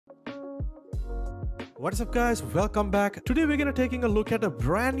What's up guys, welcome back. Today we're gonna taking a look at a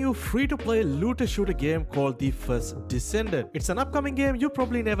brand new free-to-play looter shooter game called the First Descendant. It's an upcoming game. You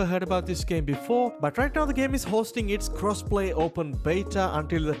probably never heard about this game before, but right now the game is hosting its crossplay open beta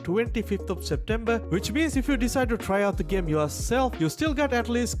until the 25th of September, which means if you decide to try out the game yourself, you still got at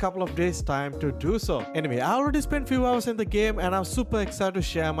least a couple of days time to do so. Anyway, I already spent few hours in the game and I'm super excited to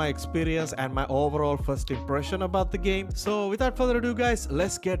share my experience and my overall first impression about the game. So without further ado guys,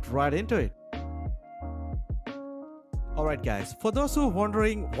 let's get right into it. Alright guys, for those who are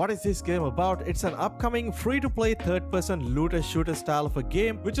wondering what is this game about, it's an upcoming free-to-play third-person looter shooter style of a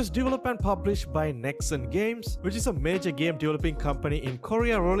game which is developed and published by Nexon Games, which is a major game developing company in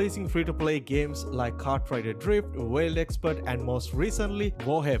Korea releasing free-to-play games like Kart Rider Drift, Wild Expert and most recently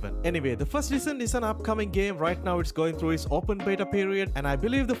Warhaven. Anyway, the First Descent is an upcoming game. Right now it's going through its open beta period and I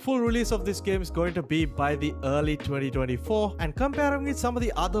believe the full release of this game is going to be by the early 2024, and comparing with some of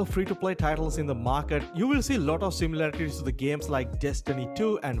the other free-to-play titles in the market, you will see a lot of similarities to the games like Destiny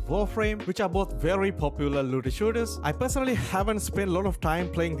 2 and Warframe, which are both very popular looter shooters. I personally haven't spent a lot of time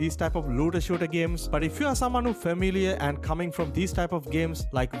playing these type of looter shooter games, but if you are someone who's familiar and coming from these type of games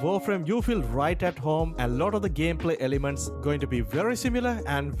like Warframe, you feel right at home and a lot of the gameplay elements going to be very similar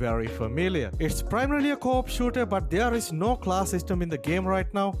and very familiar. It's primarily a co-op shooter, but there is no class system in the game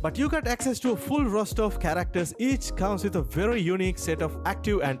right now, but you get access to a full roster of characters. Each comes with a very unique set of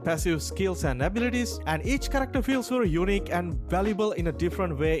active and passive skills and abilities, and each character feels very unique and valuable in a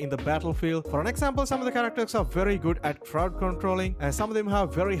different way in the battlefield. For an example, some of the characters are very good at crowd controlling, and some of them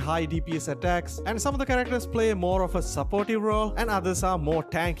have very high DPS attacks, and some of the characters play more of a supportive role, and others are more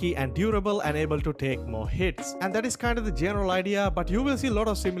tanky and durable and able to take more hits. And that is kind of the general idea, but you will see a lot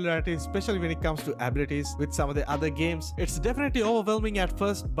of similarities, especially when it comes to abilities with some of the other games. It's definitely overwhelming at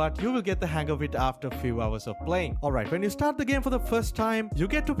first, but you will get the hang of it after a few hours of playing. Alright, when you start the game for the first time, you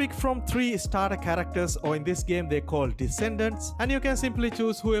get to pick from 3 starter characters, or in this game they're called Descendants, and you can simply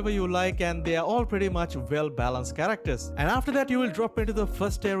choose whoever you like, and they are all pretty much well balanced characters. And after that you will drop into the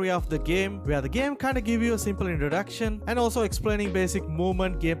first area of the game, where the game kind of give you a simple introduction and also explaining basic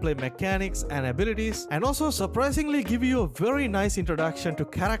movement, gameplay mechanics and abilities, and also surprisingly give you a very nice introduction to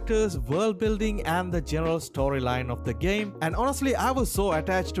characters, world building and the general storyline of the game. And honestly, I was so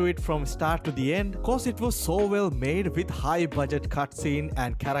attached to it from start to the end cause it was so well made with high budget cutscene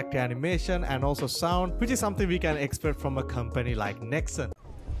and character animation and also sound, which is something we can expect from a company like Nexon.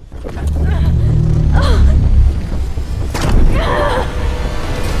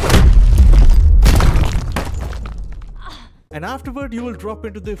 And afterward you will drop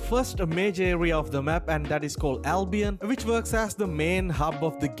into the first major area of the map, and that is called Albion, which works as the main hub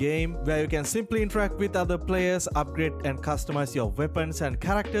of the game, where you can simply interact with other players, upgrade and customize your weapons and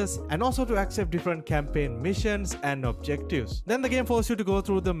characters, and also to accept different campaign missions and objectives. Then the game forces you to go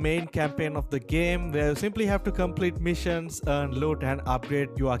through the main campaign of the game, where you simply have to complete missions, earn loot and upgrade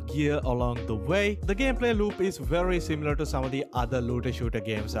your gear along the way. The gameplay loop is very similar to some of the other looter shooter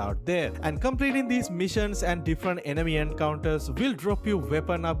games out there, and completing these missions and different enemy encounters will drop you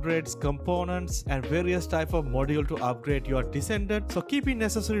weapon upgrades, components and various type of module to upgrade your Descendant. So keeping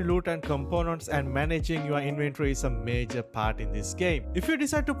necessary loot and components and managing your inventory is a major part in this game. If you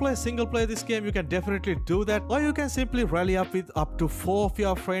decide to play single player this game, you can definitely do that, or you can simply rally up with up to 4 of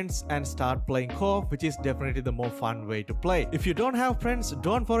your friends and start playing co-op, which is definitely the more fun way to play. If you don't have friends,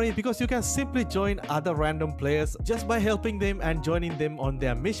 don't worry, because you can simply join other random players just by helping them and joining them on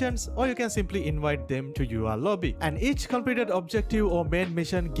their missions, or you can simply invite them to your lobby. And each completed objective or main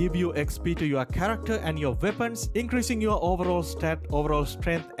mission give you XP to your character and your weapons, increasing your overall stat, overall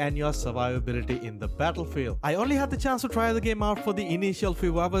strength and your survivability in the battlefield. I only had the chance to try the game out for the initial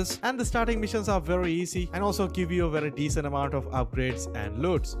few hours, and the starting missions are very easy and also give you a very decent amount of upgrades and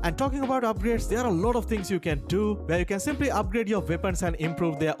loots. And talking about upgrades, there are a lot of things you can do, where you can simply upgrade your weapons and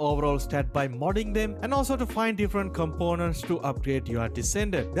improve their overall stat by modding them, and also to find different components to upgrade your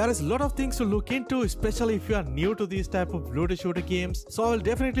Descendant. There is a lot of things to look into, especially if you are new to these type of looter shooter games, so I will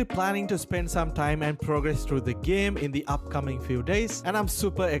definitely planning to spend some time and progress through the game in the upcoming few days, and I'm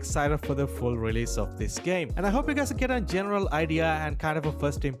super excited for the full release of this game. And I hope you guys get a general idea and kind of a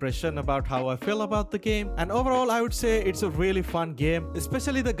first impression about how I feel about the game. And overall I would say it's a really fun game,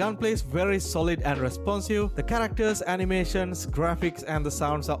 especially the gunplay is very solid and responsive. The characters, animations, graphics and the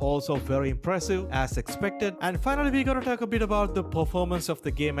sounds are also very impressive as expected. And finally we're gonna talk a bit about the performance of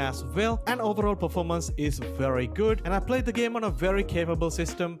the game as well, and overall performance is very good, and I played the game on a very capable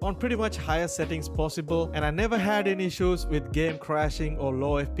system on pretty much highest settings possible, and I never had any issues with game crashing or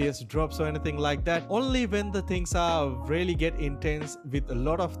low FPS drops or anything like that. Only when the things are really get intense with a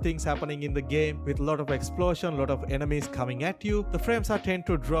lot of things happening in the game, with a lot of explosion, a lot of enemies coming at you, the frames are tend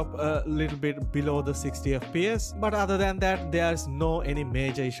to drop a little bit below the 60 FPS. But other than that, there's no any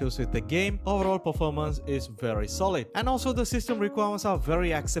major issues with the game. Overall performance is very solid, and also the system requirements are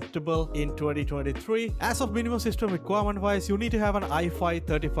very acceptable in 2023. As of minimum system requirement wise, you need to have an i5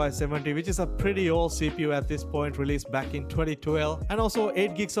 3570, which is a pretty old CPU at this point, released back in 2012, and also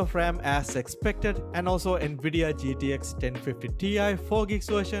 8 gigs of RAM as expected, and also Nvidia GTX 1050 Ti 4 gigs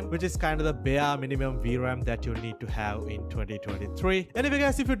version, which is kind of the bare minimum VRAM that you need to have in 2023. Anyway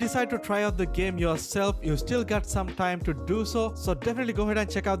guys, if you decide to try out the game yourself, you still got some time to do so, so definitely go ahead and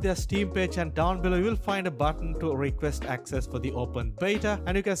check out their Steam page, and down below you will find a button to request access for the open beta,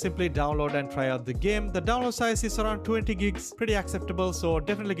 and you can simply download and try out the game. The download size is around 20 gigs, pretty acceptable, so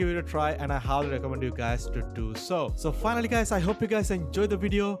definitely give it a try, and I highly recommend you guys to do so. So finally guys, I hope you guys enjoyed the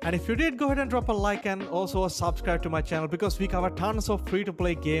video, and if you did, go ahead and drop a like and also subscribe to my channel, because we cover tons of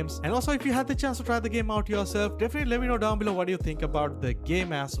free-to-play games. And also, if you had the chance to try the game out yourself, definitely let me know down below what you think about the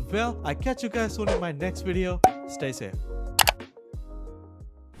game as well. I catch you guys soon in my next video. Stay safe.